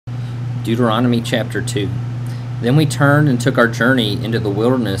Deuteronomy chapter 2. Then we turned and took our journey into the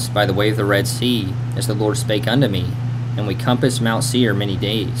wilderness by the way of the Red Sea, as the Lord spake unto me, and we compassed Mount Seir many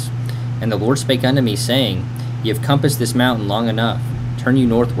days. And the Lord spake unto me, saying, Ye have compassed this mountain long enough, turn you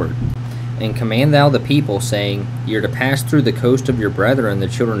northward. And command thou the people, saying, Ye are to pass through the coast of your brethren, the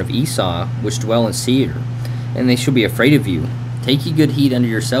children of Esau, which dwell in Seir, and they shall be afraid of you. Take ye good heed unto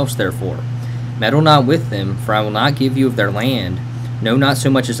yourselves, therefore. Meddle not with them, for I will not give you of their land, no, not so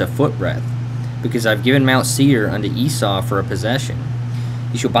much as a footbreadth, because I have given Mount Seir unto Esau for a possession.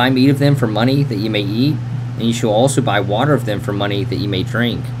 Ye shall buy meat of them for money, that ye may eat, and ye shall also buy water of them for money, that ye may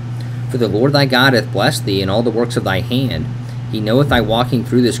drink. For the Lord thy God hath blessed thee in all the works of thy hand. He knoweth thy walking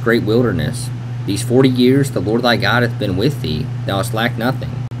through this great wilderness. These 40 years the Lord thy God hath been with thee, thou hast lacked nothing.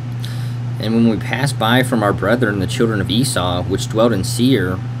 And when we passed by from our brethren the children of Esau, which dwelt in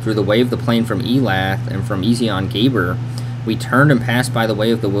Seir, through the way of the plain from Elath and from Ezion-Geber, we turned and passed by the way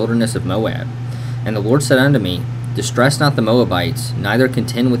of the wilderness of Moab. And the Lord said unto me, Distress not the Moabites, neither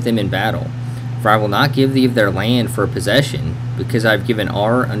contend with them in battle. For I will not give thee of their land for a possession, because I have given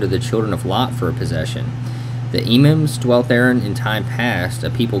Ar unto the children of Lot for a possession. The Emims dwelt therein in time past, a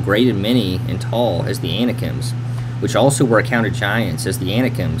people great and many and tall as the Anakims, which also were accounted giants as the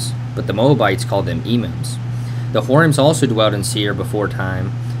Anakims, but the Moabites called them Emims. The Horims also dwelt in Seir before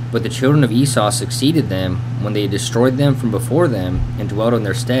time, but the children of Esau succeeded them when they had destroyed them from before them and dwelt in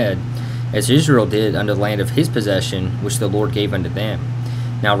their stead, as Israel did unto the land of his possession, which the Lord gave unto them.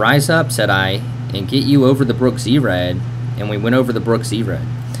 Now rise up, said I, and get you over the brook Zered. And we went over the brook Zered.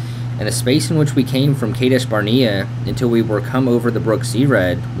 And the space in which we came from Kadesh Barnea until we were come over the brook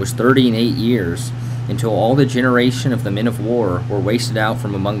Zered was 38 years, until all the generation of the men of war were wasted out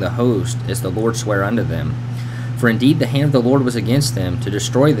from among the host, as the Lord sware unto them. For indeed the hand of the Lord was against them, to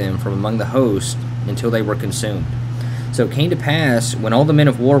destroy them from among the host, until they were consumed. So it came to pass, when all the men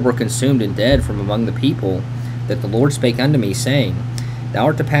of war were consumed and dead from among the people, that the Lord spake unto me, saying, Thou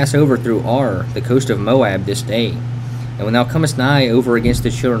art to pass over through Ar, the coast of Moab, this day. And when thou comest nigh over against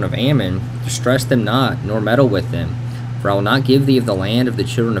the children of Ammon, distress them not, nor meddle with them. For I will not give thee of the land of the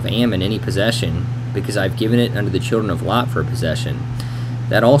children of Ammon any possession, because I have given it unto the children of Lot for a possession.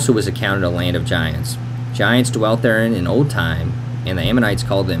 That also was accounted a land of giants. Giants dwelt therein in old time, and the Ammonites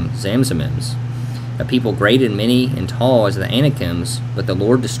called them Zamzummims, a people great and many and tall as the Anakims, but the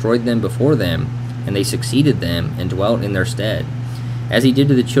Lord destroyed them before them, and they succeeded them and dwelt in their stead, as he did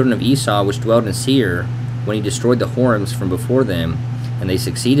to the children of Esau which dwelt in Seir, when he destroyed the Horims from before them, and they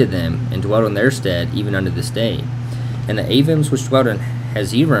succeeded them and dwelt in their stead even unto this day. And the Avims which dwelt in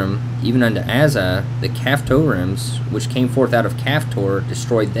Hazerim, even unto Azah, the Caphtorims which came forth out of Caphtor,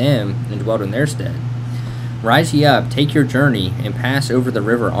 destroyed them and dwelt in their stead. Rise ye up, take your journey, and pass over the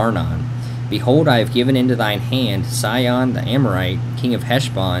river Arnon. Behold, I have given into thine hand Sihon the Amorite, king of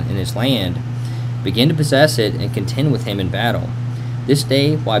Heshbon, and his land. Begin to possess it, and contend with him in battle. This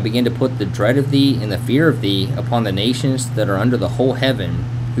day will I begin to put the dread of thee and the fear of thee upon the nations that are under the whole heaven,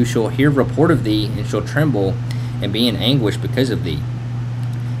 who shall hear report of thee, and shall tremble, and be in anguish because of thee.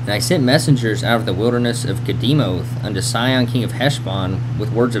 And I sent messengers out of the wilderness of Kedemoth unto Sihon king of Heshbon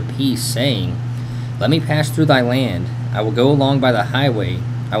with words of peace, saying, Let me pass through thy land. I will go along by the highway.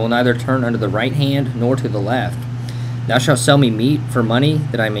 I will neither turn unto the right hand nor to the left. Thou shalt sell me meat for money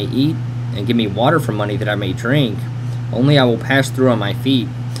that I may eat, and give me water for money that I may drink. Only I will pass through on my feet,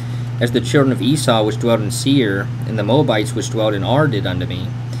 as the children of Esau which dwelt in Seir, and the Moabites which dwelt in Ar did unto me,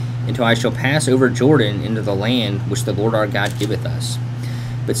 until I shall pass over Jordan into the land which the Lord our God giveth us.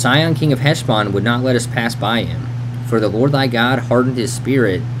 But Sihon king of Heshbon would not let us pass by him. For the Lord thy God hardened his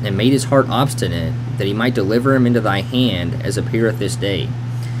spirit, and made his heart obstinate, that he might deliver him into thy hand, as appeareth this day.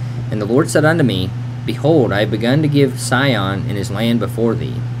 And the Lord said unto me, Behold, I have begun to give Sihon and his land before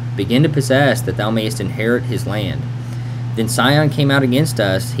thee. Begin to possess, that thou mayest inherit his land. Then Sihon came out against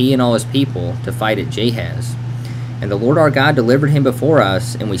us, he and all his people, to fight at Jahaz. And the Lord our God delivered him before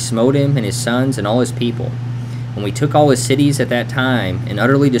us, and we smote him and his sons and all his people. And we took all his cities at that time, and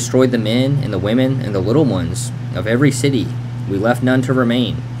utterly destroyed the men and the women and the little ones of every city. We left none to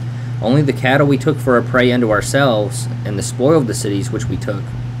remain. Only the cattle we took for a prey unto ourselves, and the spoil of the cities which we took.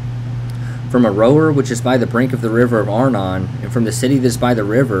 From Aroer, which is by the brink of the river of Arnon, and from the city that is by the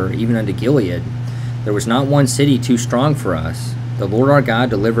river, even unto Gilead, there was not one city too strong for us. The Lord our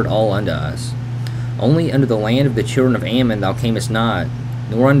God delivered all unto us. Only unto the land of the children of Ammon thou camest not,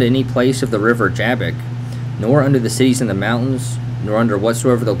 nor unto any place of the river Jabbok, nor unto the cities in the mountains, nor under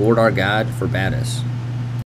whatsoever the Lord our God forbade us.